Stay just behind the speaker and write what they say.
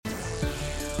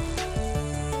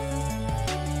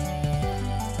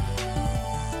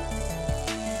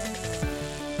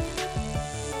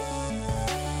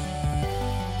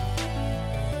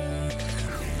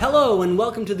Hello and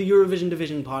welcome to the Eurovision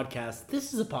Division podcast.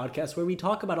 This is a podcast where we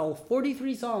talk about all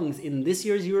 43 songs in this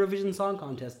year's Eurovision Song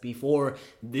Contest before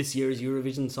this year's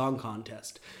Eurovision Song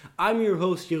Contest. I'm your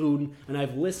host Jeroen and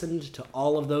I've listened to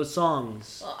all of those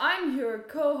songs. Well, I'm your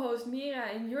co-host Mira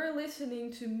and you're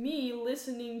listening to me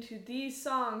listening to these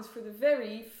songs for the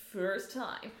very first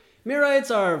time. Mira, it's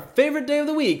our favorite day of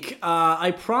the week.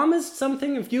 I promised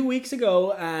something a few weeks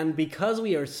ago, and because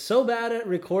we are so bad at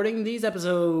recording these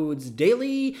episodes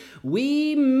daily,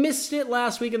 we missed it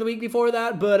last week and the week before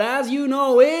that, but as you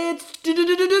know, it's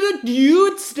Tuesday!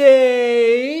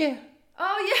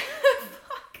 Oh yeah,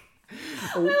 fuck.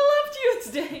 I love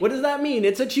Tuesday. What does that mean?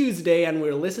 It's a Tuesday and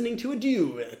we're listening to a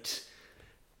duet.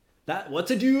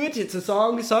 What's a duet? It's a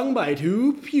song sung by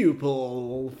two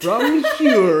people from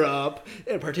Europe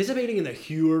participating in the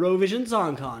Eurovision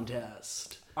Song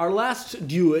Contest. Our last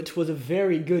duet was a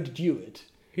very good duet.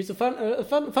 Here's a fun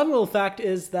little fact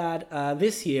is that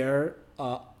this year,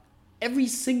 every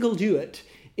single duet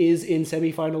is in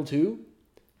semifinal 2.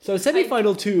 So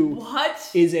semifinal 2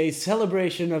 is a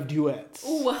celebration of duets.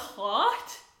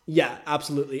 What? Yeah,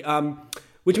 absolutely.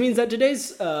 Which means that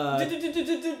today's...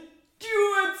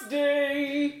 Duets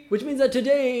Day! Which means that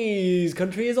today's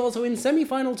country is also in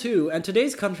semi-final 2. And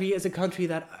today's country is a country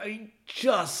that I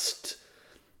just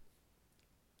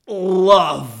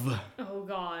love. Oh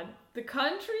god. The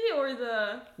country or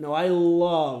the... No, I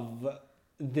love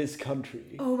this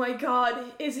country. Oh my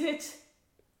god. Is it...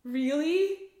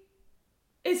 Really?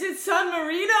 Is it San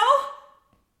Marino?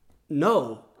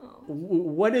 No. Oh.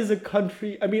 What is a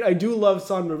country... I mean, I do love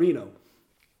San Marino.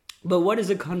 But what is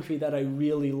a country that I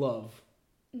really love?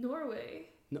 Norway.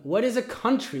 What is a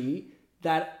country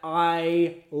that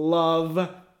I love?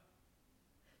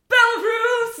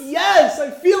 Belarus! Yes, I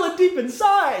feel it deep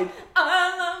inside.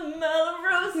 I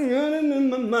love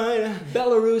Belarus.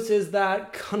 Belarus is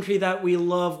that country that we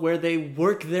love where they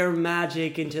work their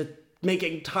magic into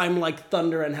making time like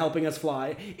thunder and helping us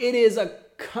fly. It is a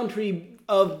country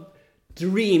of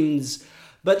dreams.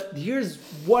 But here's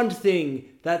one thing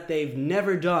that they've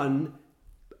never done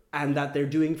and that they're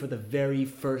doing for the very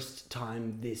first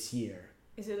time this year.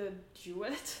 Is it a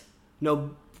duet?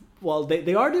 No, well,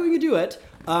 they are doing a duet,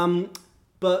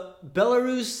 but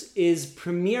Belarus is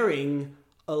premiering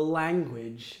a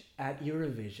language at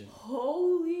Eurovision.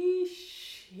 Holy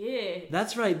shit.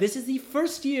 That's right. This is the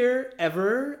first year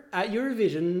ever at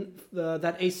Eurovision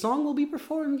that a song will be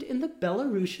performed in the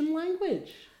Belarusian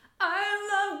language. I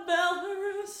love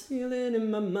Belarus. Feel it in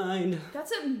my mind.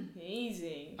 That's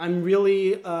amazing. I'm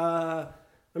really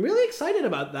excited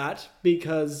about that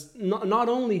because not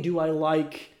only do I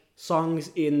like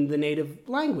songs in the native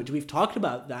language, we've talked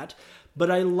about that, but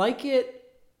I like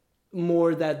it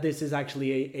more that this is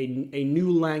actually a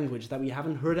new language that we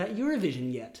haven't heard at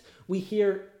Eurovision yet. We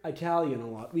hear Italian a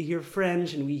lot, we hear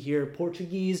French, and we hear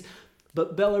Portuguese,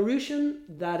 but Belarusian,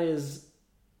 that is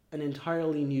an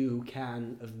entirely new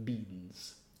can of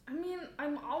beans. I mean,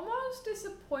 I'm almost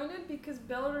disappointed because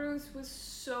Belarus was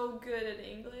so good at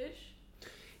English.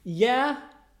 Yeah,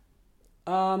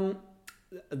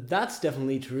 that's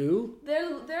definitely true.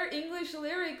 Their English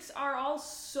lyrics are all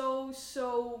so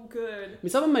good. I mean,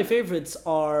 some of my favorites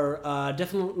are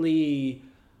definitely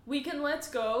We Can Let's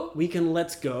Go. We Can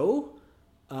Let's Go.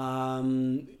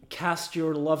 Cast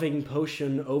Your Loving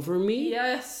Potion Over Me.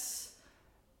 Yes.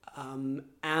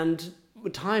 And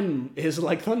Time is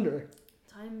Like Thunder.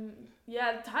 Time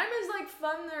is Like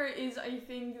Thunder is, I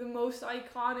think, the most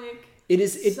iconic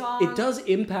song. It does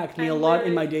impact me a lot lyric.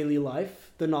 in my daily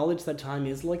life, the knowledge that time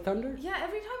is like thunder. Yeah,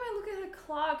 every time I look at a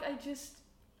clock, I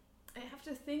have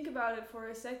to think about it for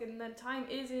a second, that time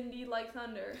is indeed like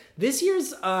thunder. This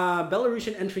year's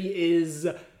Belarusian entry is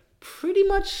pretty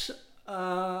much,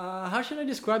 how should I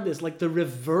describe this? Like the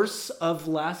reverse of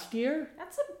last year?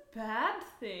 That's a bad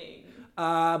thing.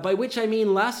 By which I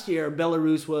mean last year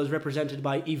Belarus was represented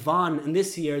by Ivan, and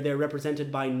this year they're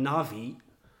represented by Navi.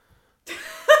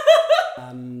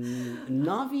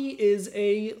 Navi is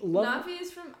Navi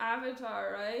is from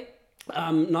Avatar, right?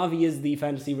 Navi is the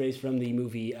fantasy race from the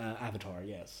movie Avatar,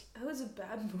 yes. That was a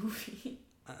bad movie.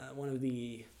 One of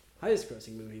the highest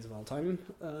grossing movies of all time,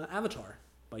 Avatar,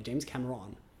 by James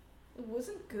Cameron. It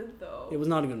wasn't good, though. It was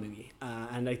not a good movie.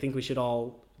 And I think we should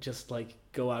all just,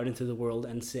 go out into the world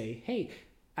and say, hey,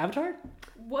 Avatar?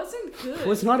 Wasn't good. It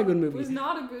was not a good movie. It was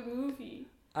not a good movie.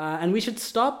 And we should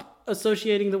stop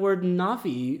associating the word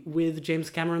Navi with James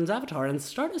Cameron's Avatar and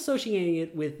start associating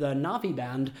it with the Navi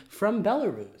band from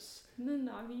Belarus. The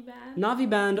Navi band? Navi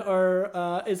band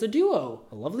is a duo.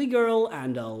 A lovely girl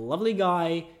and a lovely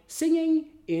guy singing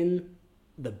in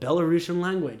the Belarusian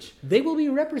language. They will be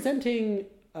representing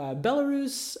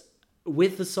Belarus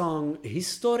with the song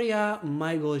Historia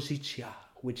mojego życia,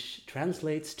 which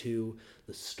translates to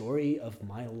the story of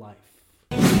my life.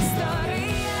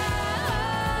 Historia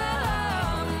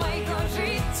mojego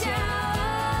życia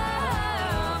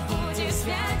będzie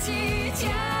świecić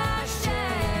jeszcze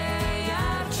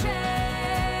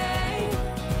ярчej.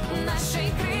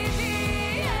 Naszej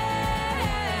krwi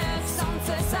w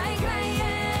słońce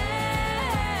zagraje.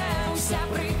 Вся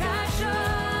прихожость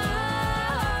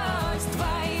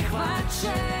твоих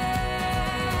очей.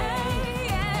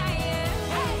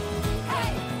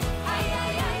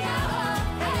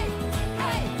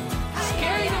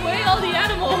 Scaring away all the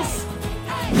animals.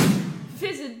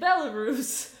 Visit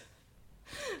Belarus.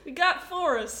 We got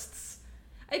forests.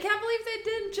 I can't believe they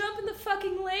didn't jump in the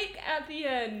fucking lake at the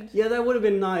end. Yeah, that would have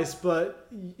been nice, but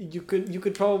you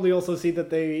could probably also see that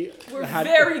they We're had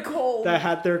very cold. that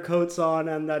had their coats on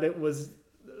and that it was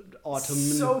autumn.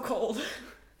 So cold.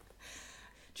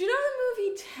 Do you know the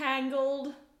movie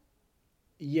Tangled?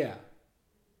 Yeah.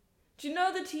 Do you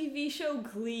know the TV show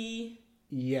Glee?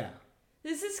 Yeah.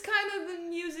 This is kind of the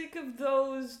music of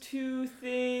those two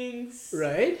things.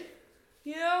 Right?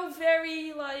 You know,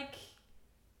 very like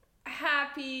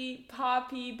happy,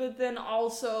 poppy, but then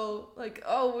also like,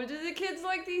 oh, what do the kids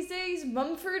like these days?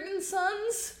 Mumford and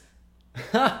Sons?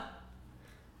 But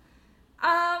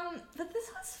this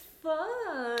was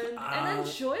fun and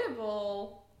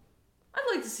enjoyable.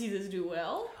 I'd like to see this do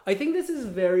well. I think this is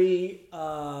very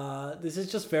this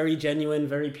is just very genuine,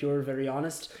 very pure, very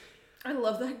honest. I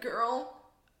love that girl.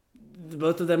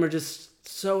 Both of them are just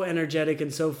so energetic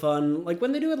and so fun. Like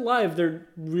when they do it live, they're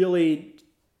really,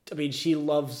 I mean, she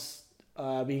loves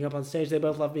being up on stage. They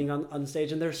both love being on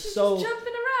stage, and they're She's so just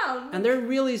jumping around. and they're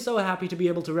really so happy to be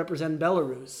able to represent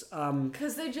Belarus.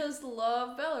 Because they just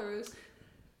love Belarus.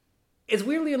 It's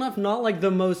weirdly enough not like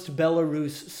the most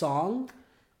Belarus song.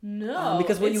 No,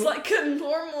 because what it's you- like a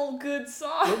normal good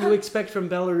song. What you expect from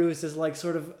Belarus is like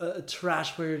sort of a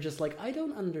trash where you're just like, I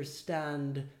don't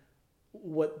understand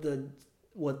what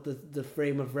the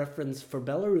frame of reference for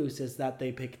Belarus is that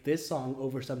they picked this song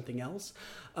over something else.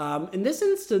 In this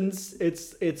instance,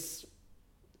 it's It's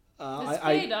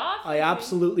paid off. I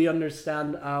absolutely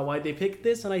understand why they picked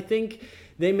this, and I think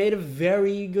they made a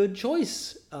very good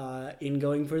choice in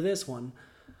going for this one.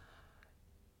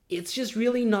 It's just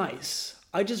really nice.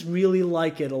 I just really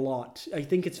like it a lot. I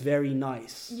think it's very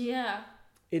nice. Yeah.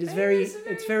 It is It very, is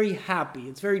it's very happy.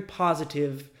 It's very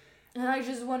positive. And I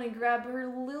just want to grab her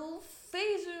little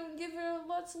face and give her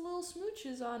lots of little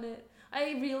smooches on it.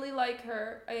 I really like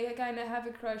her. I kind of have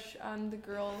a crush on the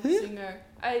girl singer.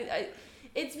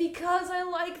 It's because I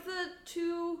like the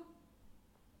two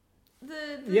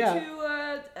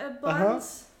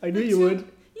buns. I The knew you two-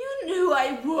 would. You knew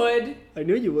I would. I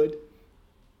knew you would.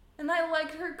 And I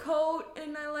liked her coat,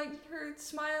 and I liked her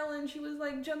smile, and she was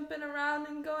like jumping around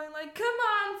and going like, "Come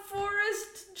on,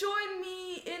 Forrest, join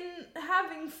me in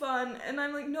having fun." And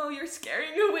I'm like, "No, you're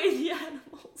scaring away the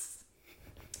animals."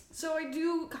 So I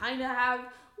do kind of have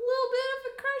a little bit of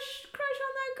a crush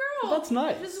on that girl. That's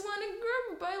nice. I just want to grab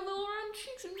her by little round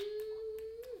cheeks and.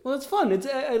 Well, it's fun.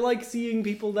 I like seeing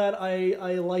people that I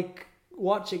like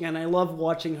watching, and I love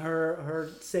watching her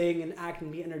sing and act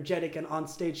and be energetic, and on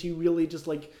stage she really just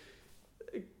like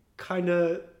kind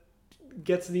of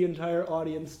gets the entire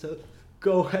audience to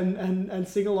go and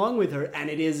sing along with her, and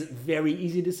it is very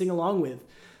easy to sing along with.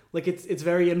 Like it's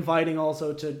very inviting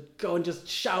also to go and just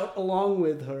shout along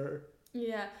with her.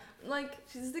 Yeah, like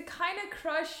she's the kind of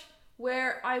crush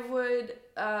where I would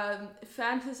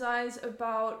fantasize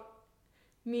about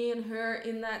me and her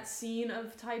in that scene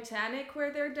of Titanic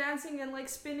where they're dancing and like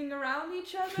spinning around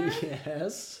each other.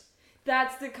 Yes.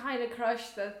 That's the kind of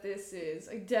crush that this is.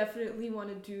 I definitely want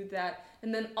to do that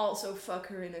and then also fuck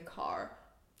her in a car.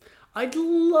 I'd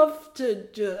love to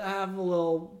have a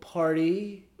little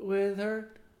party with her.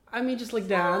 I mean, just like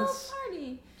dance.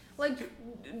 Party. Like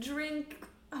drink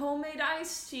homemade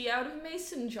iced tea out of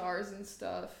mason jars and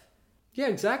stuff. Yeah,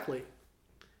 exactly.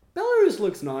 Belarus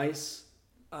looks nice.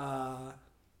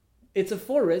 It's a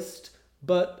forest,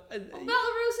 but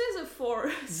Belarus is a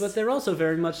forest. but they're also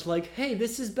very much like, hey,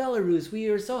 this is Belarus. We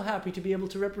are so happy to be able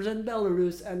to represent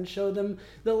Belarus and show them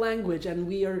the language, and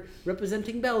we are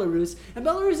representing Belarus. And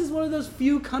Belarus is one of those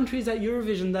few countries at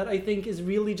Eurovision that I think is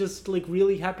really just like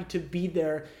really happy to be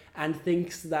there and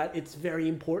thinks that it's very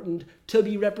important to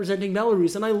be representing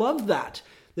Belarus, and I love that.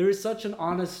 There is such an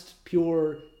honest,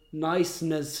 pure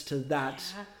niceness to that.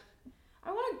 Yeah.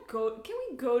 I want to go. Can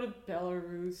we go to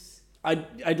Belarus?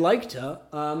 I'd like to.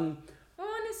 I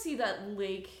want to see that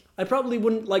lake. I probably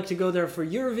wouldn't like to go there for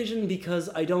Eurovision because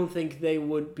I don't think they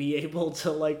would be able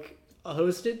to like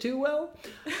host it too well.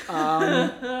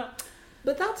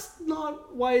 But that's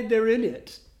not why they're in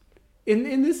it.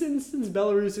 In this instance,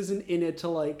 Belarus isn't in it to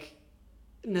like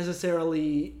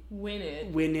necessarily Win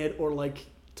it. or like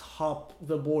top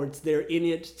the boards. They're in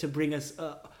it to bring us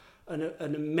an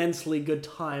immensely good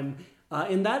time.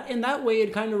 In that way,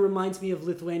 it kind of reminds me of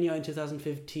Lithuania in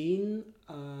 2015.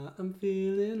 I'm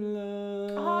feeling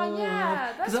love. Oh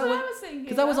yeah, that's what I was thinking.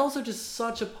 Because that was also just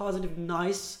such a positive,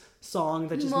 nice song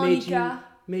that just Monica.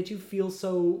 made you feel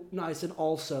so nice, and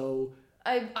also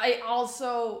I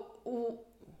also.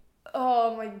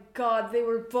 Oh my god, they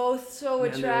were both so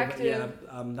attractive.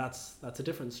 That's a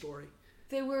different story.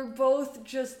 They were both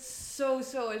just so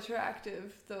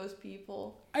attractive, those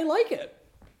people. I like it.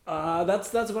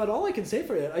 That's about all I can say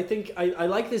for it. I think I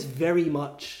like this very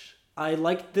much.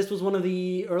 This was one of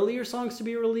the earlier songs to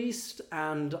be released,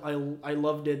 and I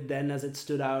loved it then as it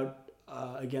stood out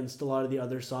against a lot of the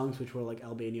other songs, which were like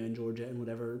Albania and Georgia and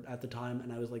whatever at the time,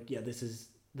 and I was like, yeah, this is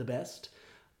the best.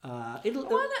 I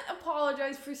want to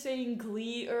apologize for saying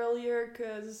Glee earlier,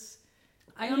 because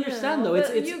I understand though.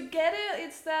 It's you get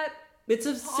it.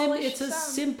 It's a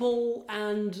simple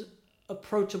and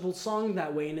approachable song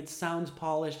that way, and it sounds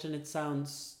polished and it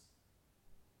sounds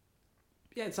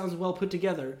well put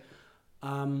together.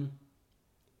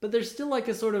 But there's still like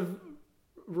a sort of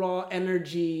raw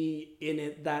energy in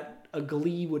it that a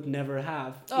Glee would never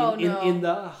have. In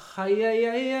the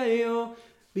hi-ya-ya-ya-yo,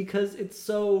 because it's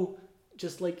so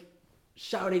just like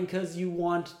shouting because you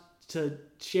want to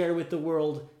share with the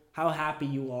world how happy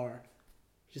you are.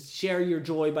 Just share your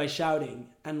joy by shouting.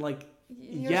 And like,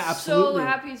 You're absolutely. so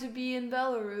happy to be in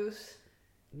Belarus.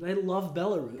 I love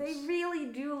Belarus. They really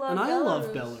do love and Belarus. I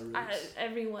love Belarus.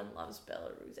 Everyone loves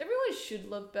Belarus. Everyone should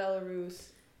love Belarus.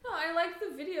 No, I like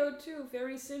the video too.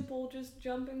 Very simple, just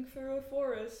jumping through a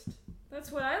forest. That's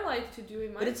what I like to do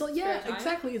in my But it's like, spare time.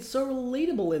 exactly. It's so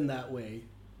relatable in that way.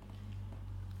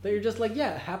 That you're just like,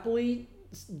 happily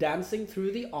dancing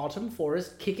through the autumn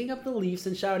forest, kicking up the leaves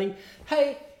and shouting,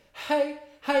 hey, hey,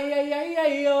 hey, hey, hey,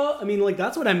 hey, yo. I mean, like,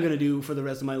 that's what I'm going to do for the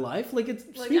rest of my life. Like,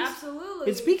 absolutely.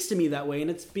 It speaks to me that way,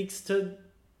 and it speaks to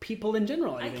people in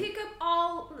general, I think.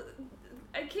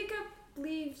 I kick up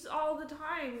leaves all the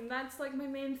time. That's, like, my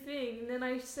main thing. And then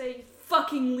I say,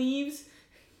 fucking leaves.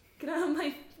 Get out of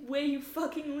my way, you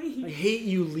fucking leaves. I hate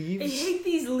you, leaves. I hate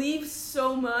these leaves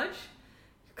so much.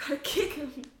 Gotta kick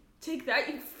him. Take that,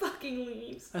 you fucking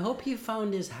leaves. I hope he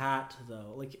found his hat,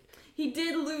 though. Like, he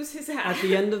did lose his hat. At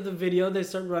the end of the video, they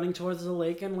start running towards the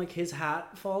lake, and like his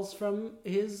hat falls from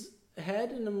his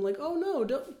head, and I'm like, oh no,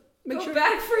 don't go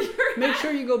back for your hat. Make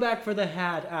sure you go back for the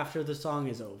hat after the song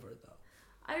is over, though.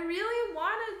 I really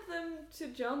wanted them to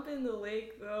jump in the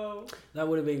lake, though. That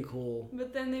would have been cool.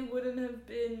 But then they wouldn't have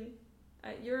been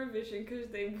at Eurovision because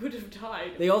they would have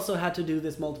died. They also had to do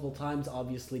this multiple times,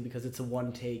 obviously, because it's a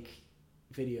one-take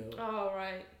video. Oh,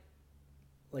 right.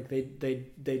 Like, they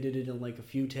did it in, like, a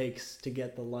few takes to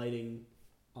get the lighting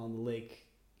on the lake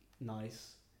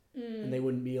nice. Mm. And they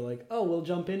wouldn't be like, oh, we'll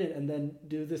jump in it and then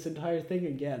do this entire thing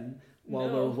again while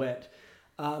we're wet.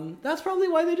 That's probably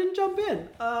why they didn't jump in.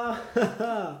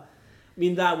 I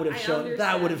mean, that would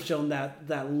have shown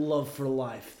that love for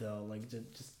life, though. Like,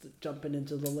 just jumping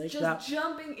into the lake.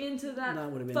 Jumping into that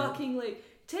would have been fucking lake.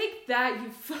 Take that,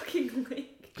 you fucking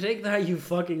lake. Take that, you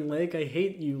fucking lake. I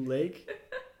hate you, lake.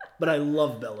 But I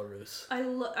love Belarus. I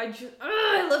love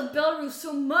Belarus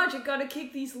so much. I gotta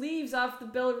kick these leaves off the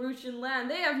Belarusian land.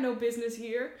 They have no business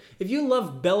here. If you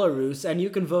love Belarus and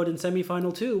you can vote in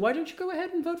semifinal too, why don't you go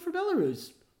ahead and vote for Belarus?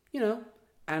 You know,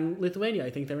 and Lithuania. I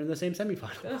think they're in the same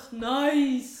semifinal. That's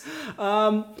nice.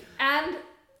 And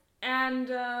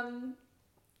Estonia.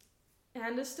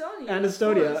 And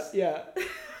Estonia, yeah.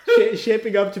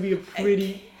 Shaping up to be a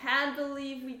pretty. I can't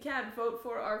believe we can't vote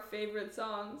for our favorite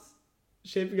songs.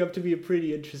 Shaping up to be a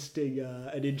pretty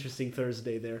interesting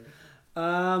Thursday there.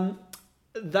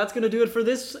 That's going to do it for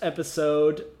this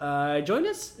episode. Join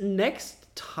us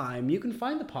next time. You can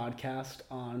find the podcast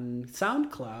on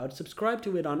SoundCloud. Subscribe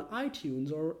to it on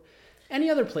iTunes or any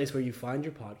other place where you find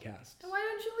your podcast. And why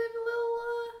don't you leave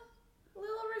a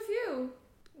little review?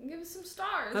 Give us some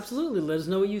stars. Absolutely. Let us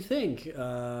know what you think.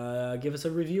 Give us a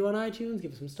review on iTunes.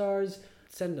 Give us some stars.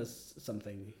 Send us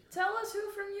something. Tell us who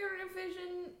from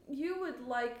Eurovision you would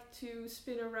like to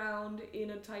spin around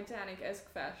in a Titanic-esque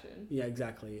fashion. Yeah,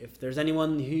 exactly. If there's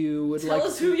anyone who would Tell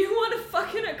us who you want to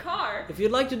fuck in a car. If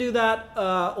you'd like to do that,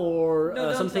 or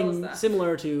something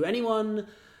similar to anyone,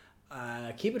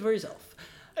 keep it for yourself.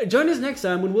 Join us next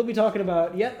time when we'll be talking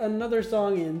about yet another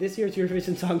song in this year's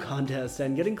Eurovision Song Contest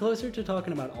and getting closer to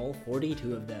talking about all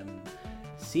 42 of them.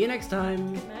 See you next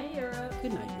time. Good night, Europe.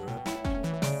 Good night, Europe.